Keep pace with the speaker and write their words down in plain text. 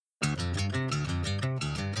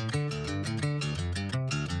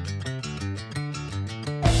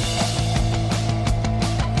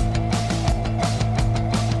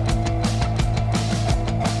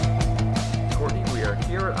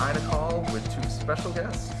special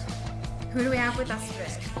guests. Who do we have with us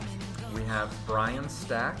today? We have Brian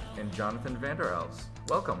Stack and Jonathan Vanderels.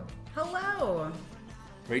 Welcome. Hello.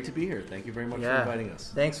 Great to be here. Thank you very much for inviting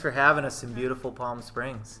us. Thanks for having us in beautiful Palm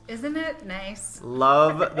Springs. Isn't it nice?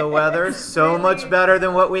 Love the weather. So really, much better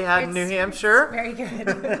than what we had in New Hampshire. It's very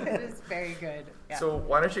good. It is very good. Yeah. So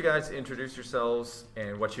why don't you guys introduce yourselves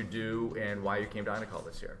and what you do and why you came to INACOL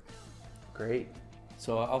this year? Great.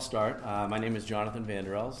 So I'll start. My name is Jonathan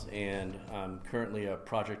Vanderels, and I'm currently a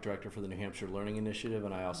project director for the New Hampshire Learning Initiative,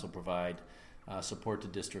 and I also provide support to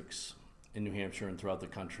districts in New Hampshire and throughout the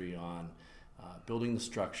country on building the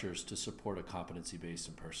structures to support a competency-based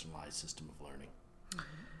and personalized system of learning.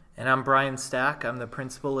 And I'm Brian Stack. I'm the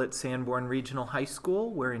principal at Sanborn Regional High School.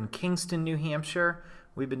 We're in Kingston, New Hampshire.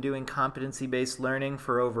 We've been doing competency-based learning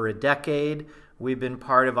for over a decade. We've been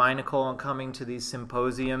part of INACOL and coming to these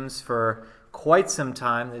symposiums for quite some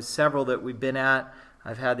time. There's several that we've been at.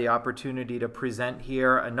 I've had the opportunity to present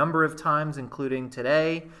here a number of times, including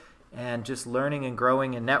today, and just learning and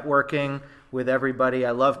growing and networking with everybody.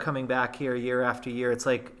 I love coming back here year after year. It's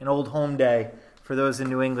like an old home day. For those in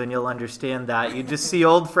New England, you'll understand that. You just see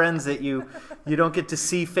old friends that you don't get to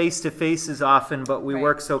see face to face as often, but we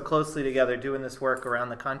work so closely together doing this work around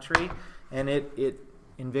the country, and it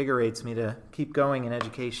invigorates me to keep going in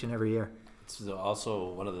education every year. It's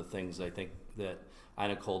also one of the things I think that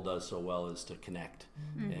INACOL does so well is to connect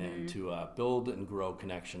and to build and grow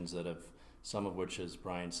connections that have, some of which, as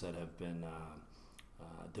Brian said, have been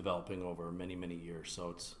developing over many, many years. So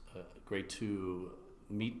it's great to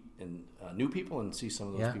meet new people and see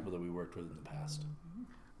some of those people that we worked with in the past.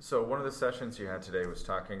 So one of the sessions you had today was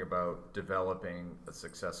talking about developing a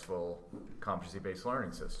successful competency-based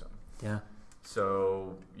learning system. Yeah.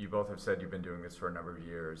 So you both have said you've been doing this for a number of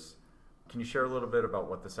years. Can you share a little bit about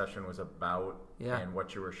what the session was about and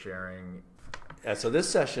what you were sharing? Yeah, so this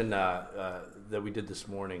session that we did this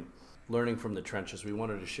morning, Learning from the Trenches, we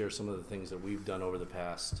wanted to share some of the things that we've done over the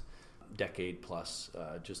past decade plus,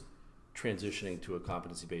 just transitioning to a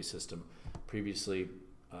competency-based system. Previously,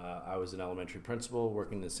 I was an elementary principal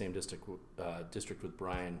working in the same district with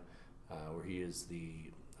Brian, where he is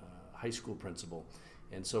the high school principal.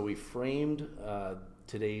 And so we framed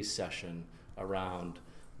today's session around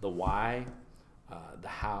the why, the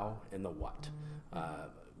how, and the what.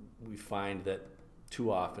 We find that too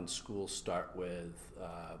often schools start with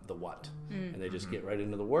the what, and they just get right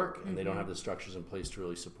into the work, and they don't have the structures in place to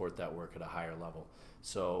really support that work at a higher level.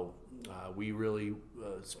 So we really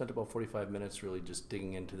spent about 45 minutes really just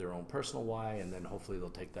digging into their own personal why, and then hopefully they'll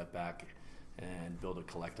take that back and build a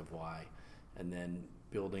collective why. And then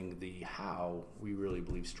building the how, we really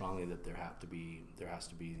believe strongly that there has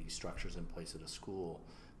to be these structures in place at a school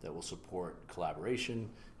that will support collaboration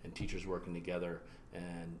and teachers working together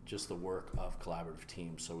and just the work of collaborative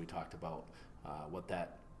teams. So we talked about what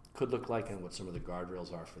that could look like and what some of the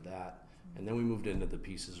guardrails are for that. And then we moved into the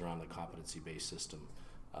pieces around the competency-based system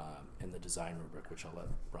and the design rubric, which I'll let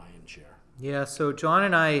Brian share. Yeah, so John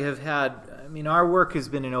and I have had, our work has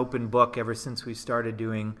been an open book ever since we started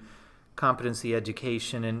doing competency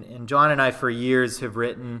education. And John and I for years have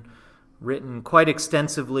written quite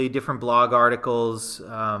extensively different blog articles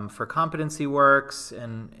for Competency Works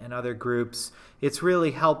and other groups. It's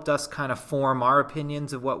really helped us kind of form our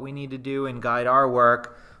opinions of what we need to do and guide our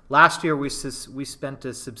work. Last year we spent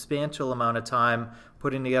a substantial amount of time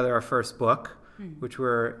putting together our first book, which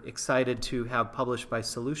we're excited to have published by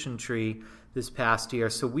Solution Tree this past year.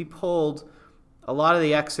 So we pulled a lot of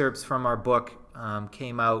the excerpts from our book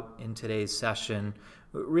came out in today's session.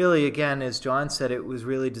 Really, again, as John said, it was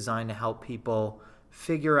really designed to help people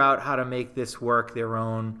figure out how to make this work their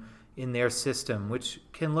own in their system, which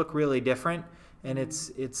can look really different. And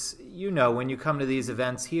it's when you come to these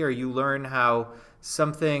events here, you learn how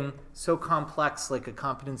something so complex like a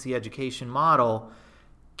competency education model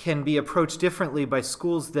can be approached differently by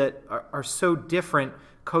schools that are so different,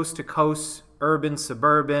 coast to coast, urban,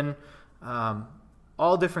 suburban.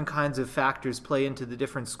 All different kinds of factors play into the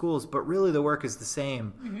different schools, but really the work is the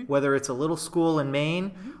same. Whether it's a little school in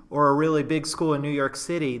Maine or a really big school in New York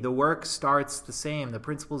City, the work starts the same. The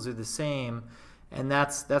principles are the same, and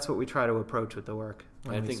that's what we try to approach with the work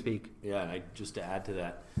when we speak. Yeah, and just to add to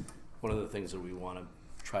that, one of the things that we want to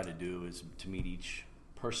try to do is to meet each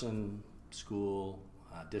person, school,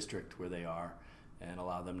 district where they are, and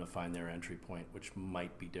allow them to find their entry point, which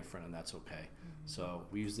might be different, and that's okay. So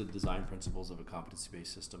we use the design principles of a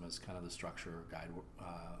competency-based system as kind of the structure or guide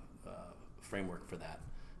framework for that.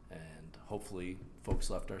 And hopefully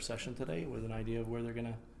folks left our session today with an idea of where they're going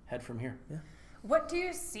to head from here. Yeah. What do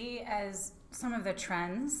you see as some of the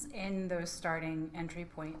trends in those starting entry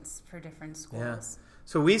points for different schools? Yeah.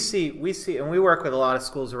 So we see, and we work with a lot of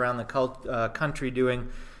schools around the country doing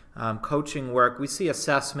coaching work. We see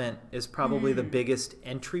assessment is probably the biggest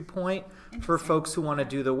entry point for folks who want to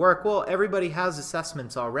do the work. Well, everybody has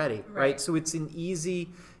assessments already, right? So it's an easy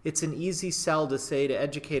sell to say to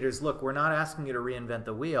educators, look, we're not asking you to reinvent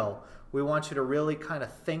the wheel. We want you to really kind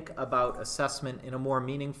of think about assessment in a more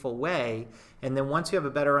meaningful way. And then once you have a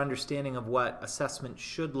better understanding of what assessment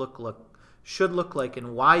should look like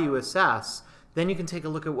and why you assess, then you can take a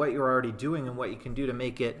look at what you're already doing and what you can do to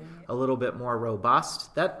make it a little bit more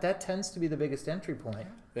robust. That tends to be the biggest entry point.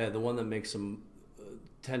 Yeah, the one that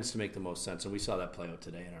tends to make the most sense, and we saw that play out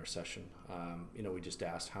today in our session. We just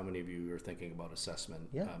asked how many of you are thinking about assessment.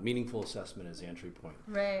 Meaningful assessment as the entry point.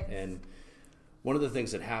 Right. And one of the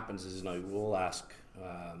things that happens is, we'll ask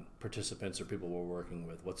participants or people we're working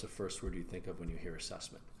with, what's the first word you think of when you hear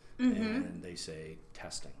assessment? And they say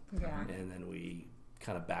testing. Yeah. And then we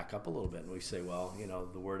kind of back up a little bit and we say, well,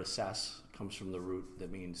 the word assess comes from the root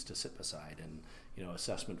that means to sit beside, and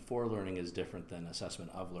assessment for learning is different than assessment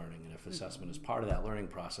of learning. And if assessment is part of that learning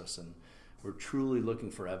process, and we're truly looking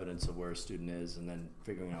for evidence of where a student is and then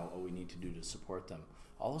figuring out what we need to do to support them,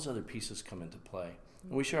 all those other pieces come into play.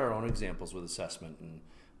 And we share our own examples with assessment and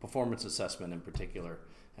performance assessment in particular,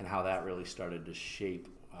 and how that really started to shape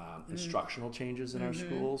instructional changes in our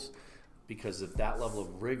schools, because if that level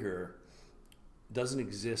of rigor doesn't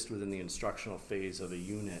exist within the instructional phase of a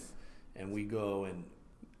unit, and we go and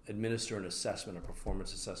administer an assessment, a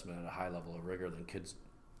performance assessment at a high level of rigor, then kids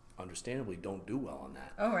understandably don't do well on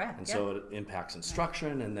that. Oh, right. And so it impacts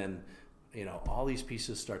instruction, and then all these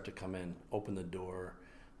pieces start to come in, open the door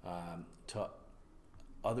to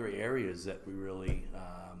other areas that we really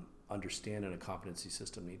understand in a competency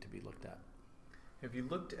system need to be looked at. Have you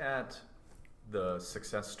looked at the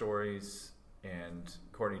success stories? And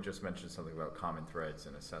Courtney just mentioned something about common threads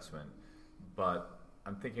in assessment, but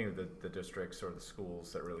I'm thinking of the districts or the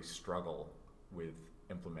schools that really struggle with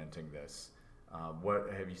implementing this.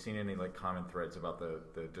 What have you seen any common threads about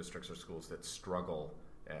the districts or schools that struggle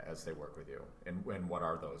as they work with you, and what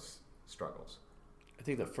are those struggles? I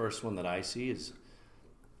think the first one that I see is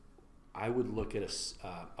I would look at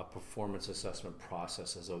a performance assessment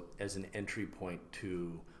process as an entry point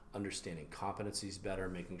to understanding competencies better,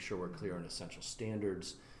 making sure we're clear on essential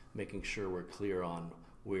standards, making sure we're clear on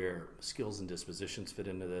where skills and dispositions fit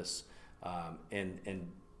into this,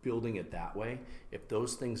 and building it that way. If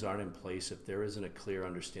those things aren't in place, if there isn't a clear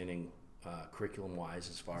understanding curriculum-wise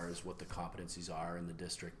as far as what the competencies are in the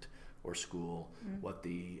district or school, what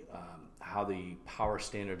how the power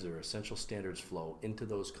standards or essential standards flow into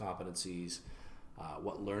those competencies,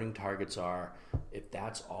 what learning targets are, if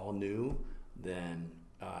that's all new, then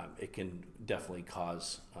it can definitely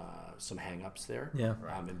cause some hang-ups there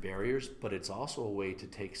and barriers, but it's also a way to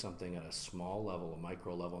take something at a small level, a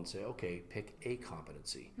micro level, and say, okay, pick a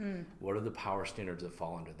competency. What are the power standards that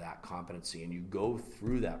fall under that competency? And you go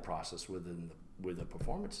through that process with a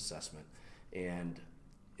performance assessment, and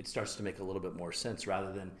it starts to make a little bit more sense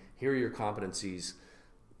rather than, here are your competencies,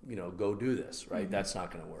 go do this, right? That's not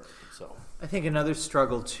going to work. So I think another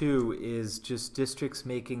struggle too is just districts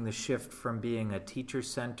making the shift from being a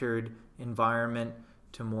teacher-centered environment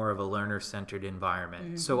to more of a learner-centered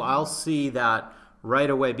environment. So I'll see that right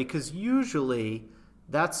away, because usually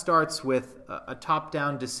that starts with a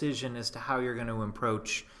top-down decision as to how you're going to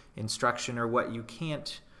approach instruction or what you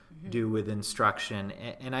can't do with instruction.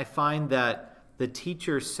 And I find that the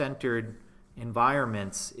teacher-centered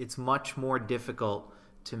environments, it's much more difficult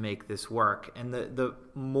to make this work. And the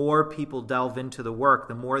more people delve into the work,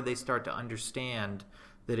 the more they start to understand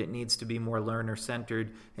that it needs to be more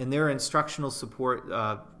learner-centered. And there are instructional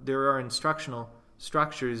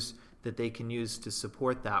structures that they can use to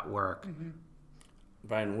support that work.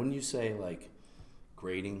 Brian, wouldn't you say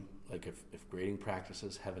grading, if grading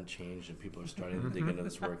practices haven't changed and people are starting to dig into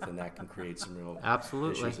this work, then that can create some real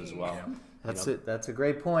issues as well. That's a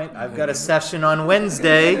great point. I've got a session on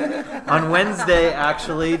Wednesday,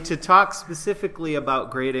 actually, to talk specifically about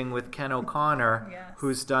grading with Ken O'Connor,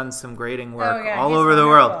 who's done some grading work all over the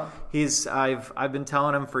world. I've been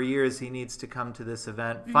telling him for years he needs to come to this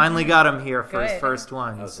event. Finally got him here for his first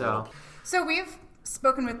one. So we've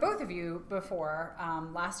spoken with both of you before,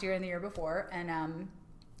 last year and the year before, and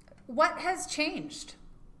what has changed?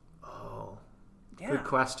 Oh, good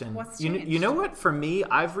question. What's changed? You know what? For me,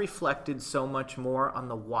 I've reflected so much more on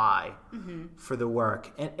the why for the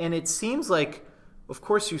work. And it seems like of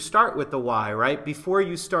course you start with the why, right? Before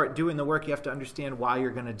you start doing the work, you have to understand why you're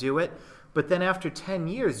going to do it. But then after 10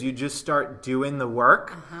 years, you just start doing the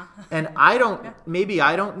work. And maybe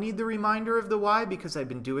I don't need the reminder of the why because I've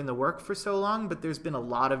been doing the work for so long, but there's been a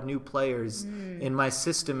lot of new players in my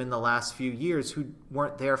system in the last few years who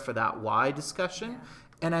weren't there for that why discussion.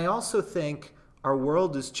 And I also think our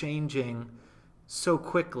world is changing so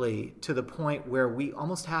quickly to the point where we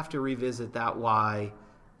almost have to revisit that why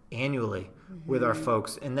annually with our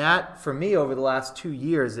folks. And that, for me, over the last 2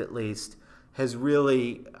 years at least, has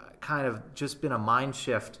really kind of just been a mind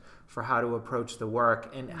shift for how to approach the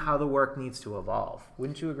work and how the work needs to evolve.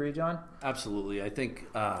 Wouldn't you agree, John? Absolutely. I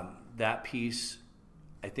think that piece,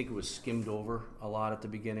 I think it was skimmed over a lot at the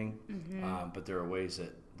beginning, but there are ways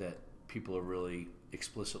that people are really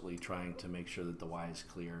explicitly trying to make sure that the why is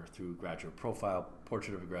clear through graduate profile,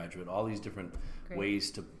 portrait of a graduate, all these different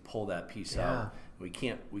ways to pull that piece out. We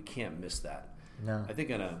can't miss that. No. I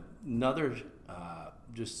think on another,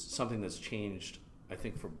 just something that's changed, I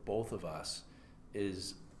think for both of us,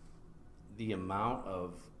 is the amount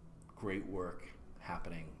of great work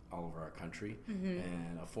happening all over our country,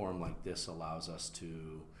 and a forum like this allows us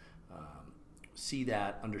to see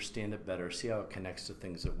that, understand it better, see how it connects to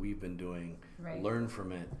things that we've been doing, learn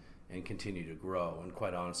from it, and continue to grow. And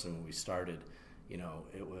quite honestly, when we started,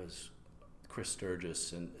 it was Chris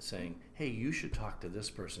Sturgis and saying, hey, you should talk to this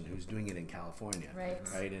person who's doing it in California,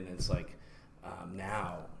 right? And it's like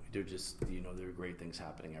now they're just, there are great things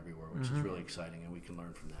happening everywhere, which is really exciting, and we can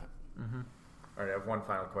learn from that. All right, I have one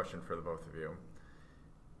final question for the both of you.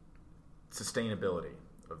 Sustainability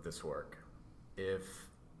of this work. If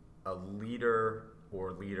a leader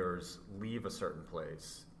or leaders leave a certain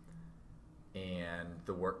place and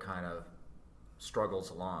the work kind of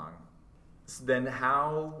struggles along, then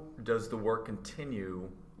how does the work continue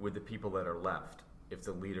with the people that are left? If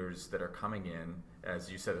the leaders that are coming in,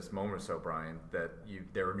 as you said a moment or so, Brian, that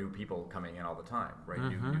there are new people coming in all the time, right?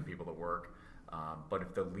 New people to work. But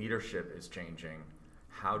if the leadership is changing,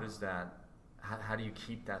 how do you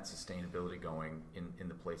keep that sustainability going in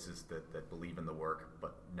the places that believe in the work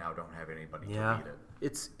but now don't have anybody to lead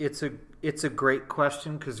it? It's a great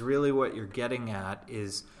question, because really what you're getting at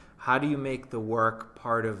is how do you make the work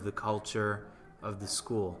part of the culture of the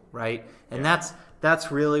school, right? And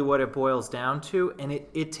that's really what it boils down to, and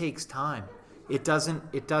it takes time. It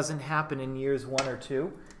doesn't happen in years 1 or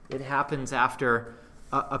 2. It happens after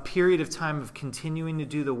a period of time of continuing to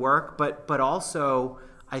do the work, but also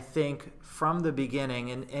I think from the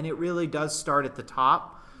beginning, and it really does start at the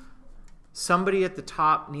top. Somebody at the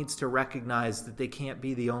top needs to recognize that they can't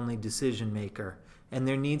be the only decision maker, and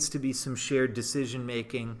there needs to be some shared decision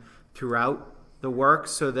making throughout the work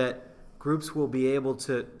so that groups will be able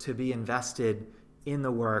to be invested in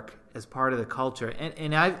the work as part of the culture.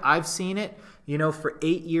 And I've seen it, for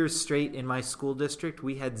 8 years straight in my school district,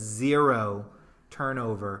 we had 0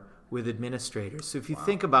 turnover with administrators. So if you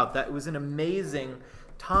think about that, it was an amazing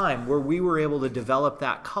time where we were able to develop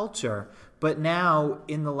that culture. But now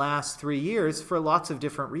in the last 3 years, for lots of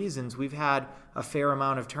different reasons, we've had a fair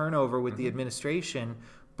amount of turnover with the administration,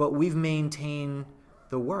 but we've maintained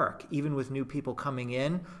the work, even with new people coming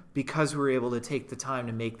in, because we're able to take the time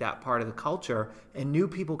to make that part of the culture. And new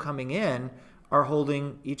people coming in are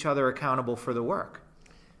holding each other accountable for the work.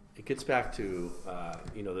 It gets back to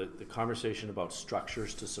the conversation about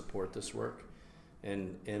structures to support this work,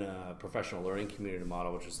 and in a professional learning community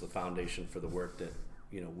model, which is the foundation for the work that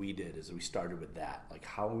we did, is we started with that. Like,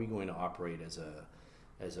 how are we going to operate as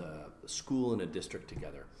a school and a district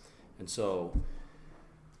together? And so,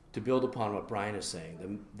 to build upon what Brian is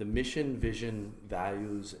saying, the mission, vision,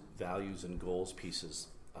 values, and goals pieces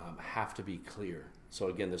have to be clear. So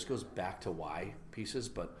again, this goes back to why pieces,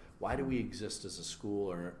 but why do we exist as a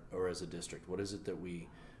school or as a district? What is it that we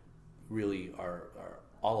really are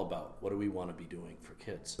all about? What do we want to be doing for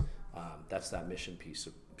kids? That's that mission piece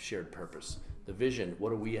of shared purpose. The vision,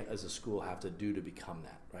 what do we as a school have to do to become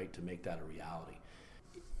that, right? To make that a reality.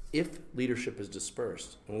 If leadership is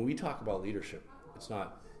dispersed, and when we talk about leadership, it's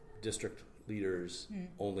not district leaders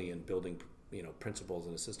only in building, principals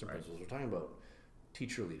and assistant principals. We're talking about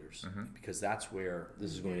teacher leaders, because that's where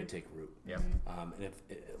this is going to take root. And if,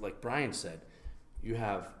 like Brian said, you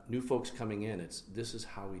have new folks coming in, this is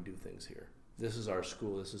how we do things here. This is our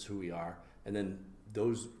school. This is who we are. And then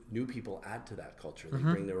those new people add to that culture. They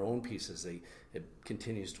bring their own pieces. It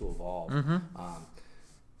continues to evolve.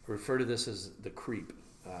 Refer to this as the creep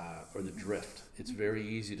or the drift. It's very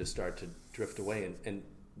easy to start to drift away, and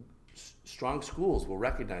strong schools will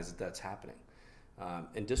recognize that that's happening,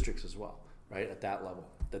 and districts as well, right? At that level,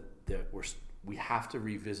 that we have to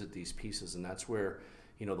revisit these pieces, and that's where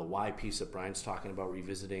the why piece that Brian's talking about,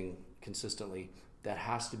 revisiting consistently, that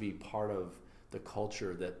has to be part of the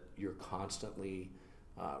culture that you're constantly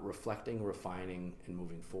reflecting, refining, and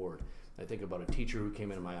moving forward. I think about a teacher who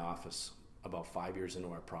came into my office about 5 years into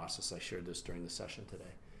our process. I shared this during the session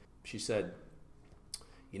today. She said,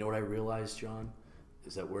 "You know what I realized, John,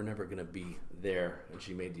 is that we're never going to be there." And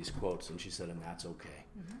she made these quotes, and she said, "And that's okay."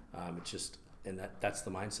 It's just, and that's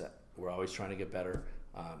the mindset. We're always trying to get better.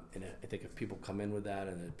 And I think if people come in with that,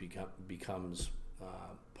 and it becomes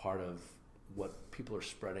part of what people are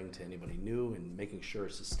spreading to anybody new and making sure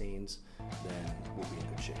it sustains, then we'll be in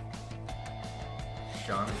good shape.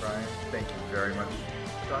 John and Brian, thank you very much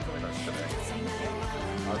for talking with us today.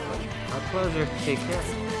 Our pleasure. Take care.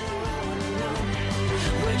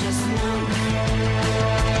 We're just numb.